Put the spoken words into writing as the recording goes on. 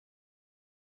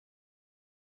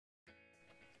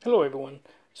Hello everyone.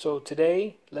 So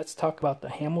today let's talk about the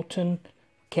Hamilton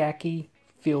Khaki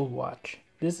field watch.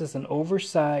 This is an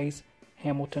oversized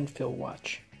Hamilton field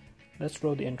watch. Let's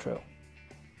roll the intro.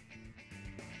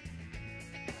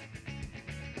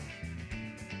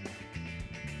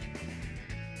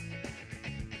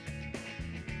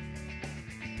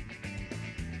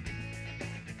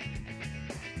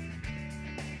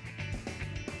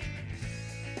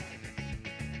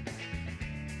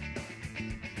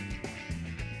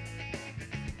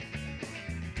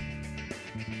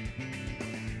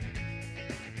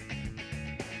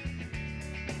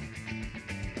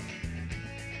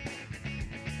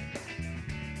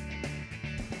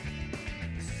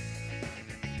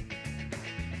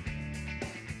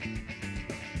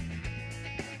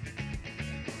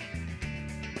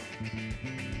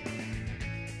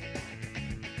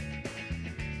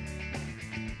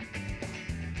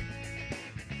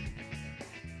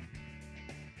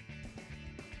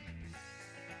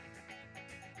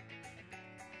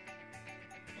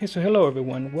 Hey, so hello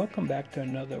everyone, welcome back to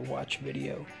another watch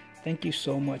video. Thank you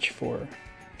so much for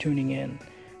tuning in.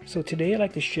 So today I'd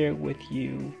like to share with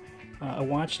you a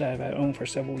watch that I've owned for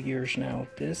several years now.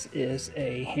 This is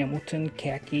a Hamilton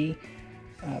Khaki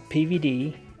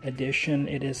PVD edition.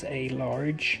 It is a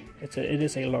larger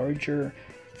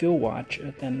field watch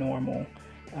than normal.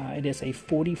 It is a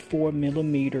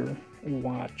 44mm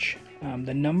watch.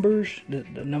 The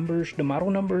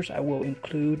model numbers I will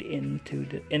include in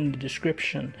the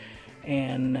description,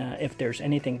 and if there's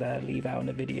anything that I leave out in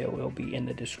the video, it'll be in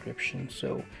the description.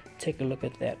 So take a look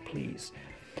at that, please.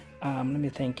 Let me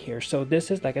think here. So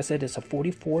this is, like I said, it's a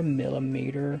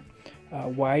 44mm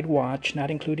wide watch,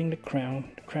 not including the crown.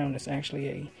 The crown is actually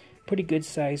a pretty good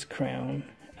sized crown,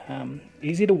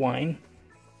 easy to wind,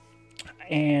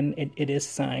 and it is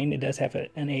signed. It does have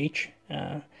an H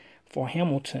for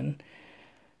Hamilton.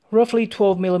 Roughly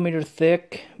 12mm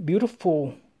thick,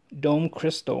 beautiful dome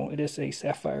crystal. It is a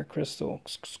sapphire crystal,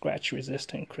 scratch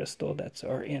resistant crystal that's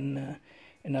in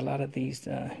a lot of these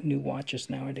new watches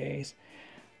nowadays.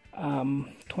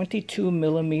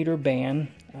 22mm band,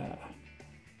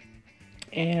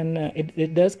 and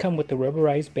it does come with the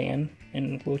rubberized band,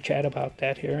 and we'll chat about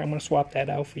that here. I'm going to swap that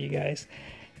out for you guys.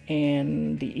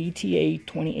 And the ETA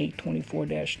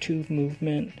 2824-2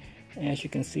 movement, as you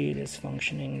can see, it is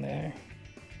functioning there.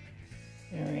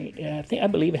 All right, I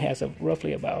believe it has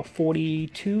roughly about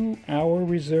 42-hour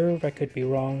reserve. I could be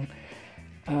wrong.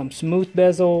 Smooth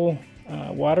bezel,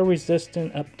 water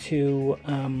resistant up to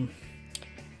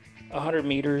 100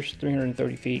 meters,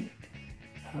 330 feet.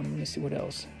 Let me see what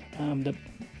else.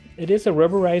 It is a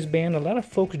rubberized band. A lot of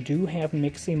folks do have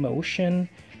mixed emotion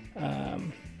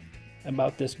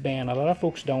about this band. A lot of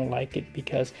folks don't like it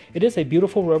because it is a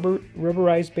beautiful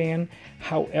rubberized band.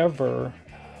 However,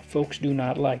 folks do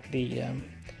not like the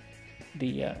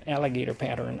alligator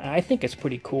pattern. I think it's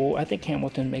pretty cool. I think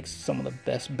Hamilton makes some of the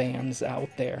best bands out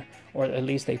there, or at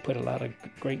least they put a lot of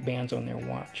great bands on their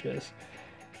watches.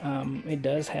 It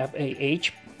does have a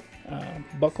H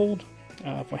buckled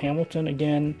for Hamilton.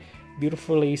 Again,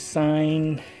 beautifully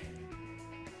signed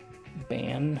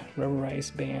band,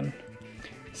 rubberized band.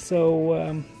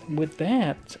 So with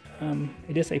that,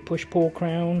 it is a push-pull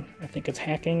crown. I think it's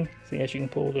hacking. See, as you can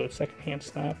pull the second-hand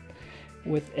stop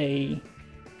with a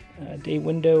day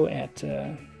window at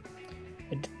a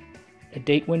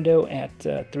date window at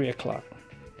 3 o'clock.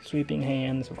 Sweeping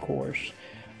hands, of course.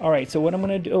 All right. So what I'm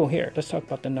going to do? Oh, here. Let's talk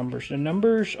about the numbers. The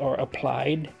numbers are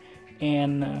applied,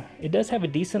 and it does have a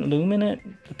decent lume in it.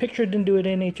 The picture didn't do it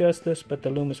any justice, but the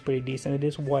lume is pretty decent. It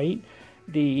is white.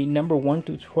 The number 1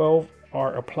 through 12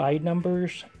 are applied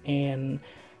numbers, and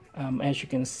as you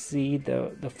can see,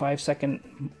 the 5-second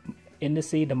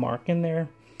indice, the mark in there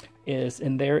is,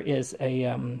 and there is a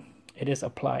it is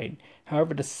applied.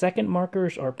 However, the second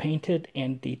markers are painted,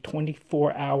 and the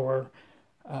 24-hour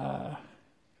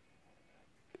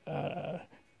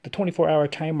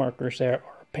time markers there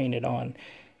are painted on.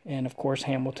 And of course,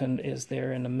 Hamilton is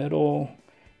there in the middle,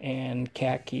 and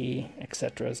Khaki,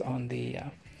 etc., is on the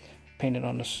painted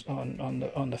on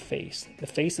the face. The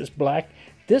face is black.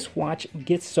 This watch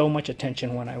gets so much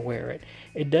attention when I wear it.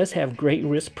 It does have great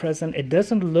wrist presence. It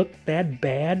doesn't look that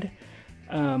bad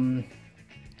on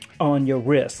your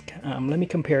wrist. Let me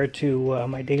compare it to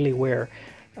my daily wear.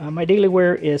 My daily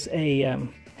wear is a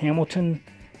Hamilton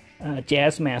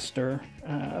Jazzmaster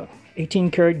 18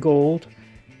 karat gold.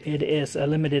 It is a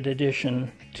limited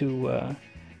edition to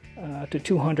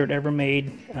 200 ever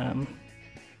made.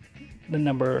 The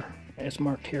number is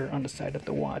marked here on the side of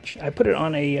the watch. I put it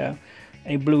on a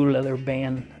blue leather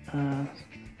band.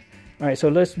 All right, so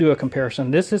let's do a comparison.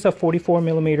 This is a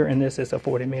 44mm and this is a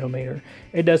 40mm.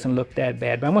 It doesn't look that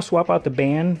bad, but I'm gonna swap out the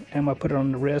band. I'm gonna put it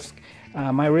on the wrist.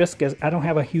 My wrist is, I don't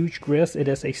have a huge wrist. It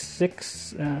is a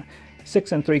 6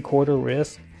 3/4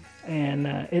 wrist, and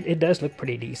it does look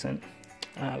pretty decent.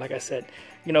 Like I said,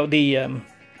 you know,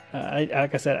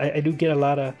 like I said, I do get a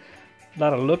lot of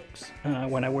looks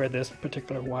when I wear this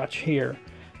particular watch here.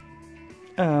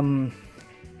 Let me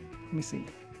see.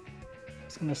 I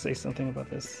was gonna say something about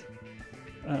this.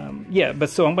 Yeah, but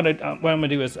so what I'm gonna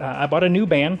do is I bought a new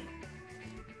band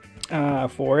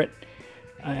for it,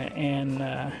 and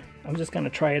I'm just gonna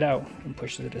try it out and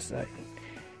push it to the side.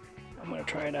 I'm gonna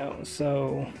try it out.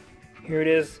 So here it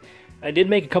is. I did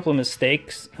make a couple of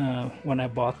mistakes when I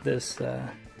bought this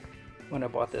band.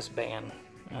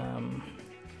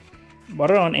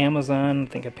 Bought it on Amazon. I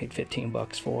think I paid 15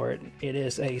 bucks for it. It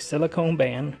is a silicone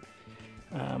band.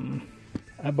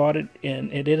 I bought it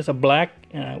in. It is a black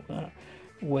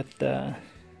with the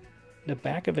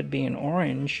back of it being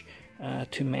orange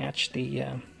to match the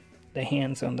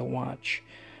hands on the watch.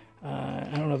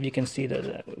 I don't know if you can see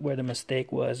where the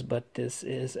mistake was, but this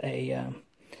is a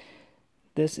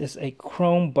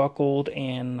chrome buckled,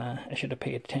 and I should have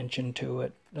paid attention to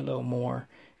it a little more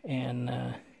and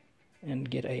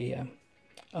get a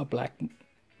black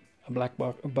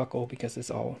buckle, because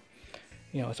it's all,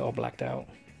 you know, it's all blacked out.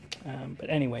 But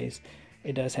anyways,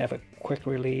 it does have a quick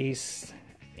release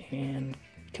and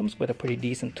comes with a pretty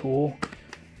decent tool,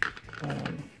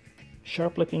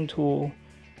 sharp looking tool,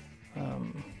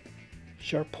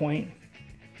 sharp point,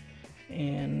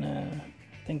 and I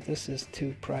think this is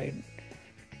to pry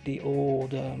the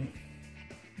old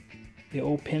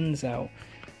pins out,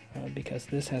 because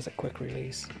this has a quick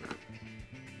release.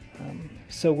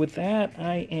 So with that,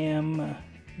 I am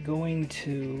going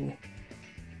to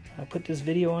put this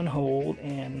video on hold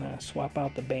and swap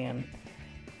out the band,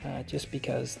 just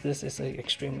because this is an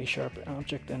extremely sharp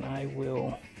object, and I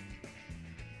will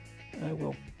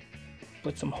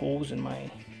put some holes in my,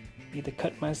 either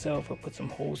cut myself or put some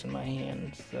holes in my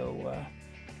hand, so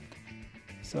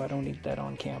I don't need that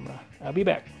on camera. I'll be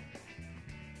back.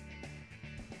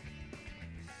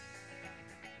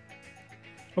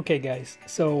 Okay guys,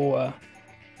 so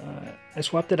I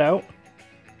swapped it out.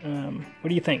 What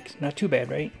do you think? Not too bad,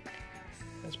 right?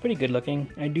 It's pretty good looking.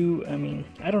 I mean,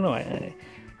 I don't know. I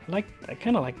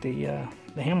kind of like the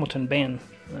Hamilton band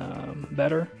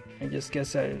better. I just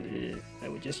guess I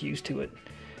was just used to it.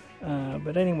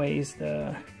 But anyways,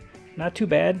 not too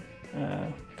bad.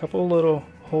 Couple of little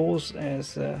holes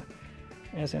as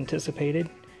anticipated.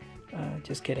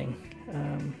 Just kidding.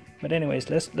 But anyways,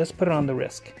 let's put it on the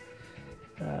wrist.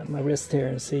 My wrist here,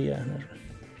 and see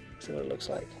what it looks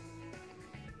like.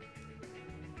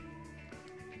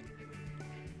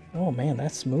 Oh man,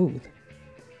 that's smooth.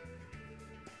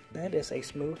 That is a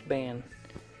smooth band.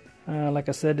 Like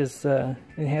I said, it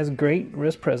has great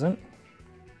wrist present.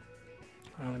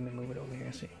 Let me move it over here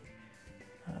and see.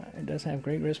 It does have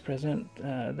great wrist present.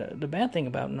 The bad thing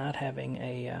about not having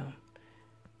an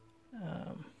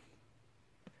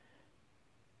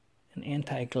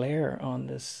anti-glare on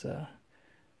this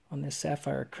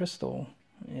sapphire crystal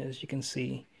is, you can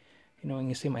see, you know, you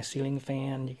can see my ceiling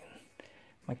fan,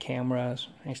 my cameras.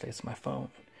 Actually, it's my phone.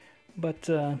 But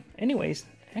anyways,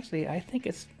 actually, I think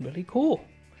it's really cool.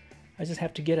 I just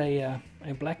have to get a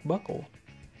black buckle.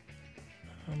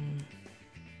 I'm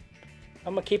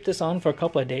gonna keep this on for a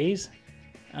couple of days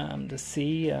to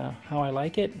see how I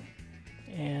like it,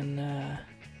 and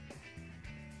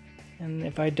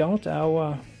if I don't,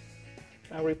 I'll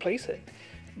replace it.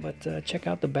 But check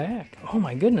out the back. Oh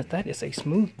my goodness, that is a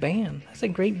smooth band. That's a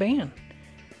great band.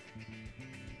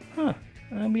 Huh?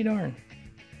 I'll be darned.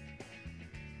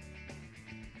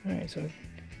 All right, so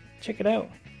check it out.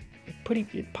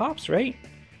 It pops, right?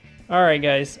 All right,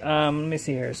 guys. Let me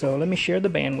see here. So let me share the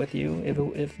band with you.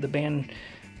 If the band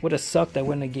would have sucked, I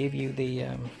wouldn't have gave you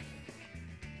the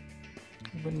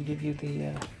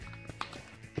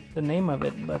name of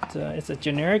it. But it's a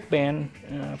generic band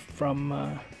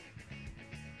from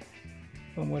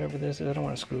whatever this is. I don't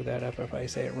want to screw that up if I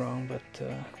say it wrong. But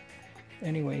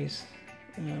anyways,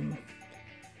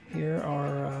 here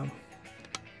are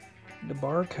the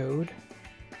barcode.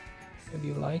 If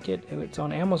you like it, it's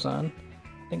on Amazon.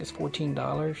 I think it's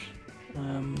 $14.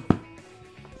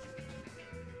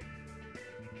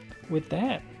 With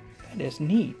that is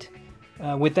neat.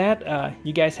 With that,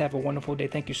 you guys have a wonderful day.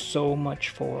 Thank you so much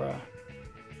for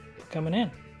coming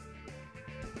in.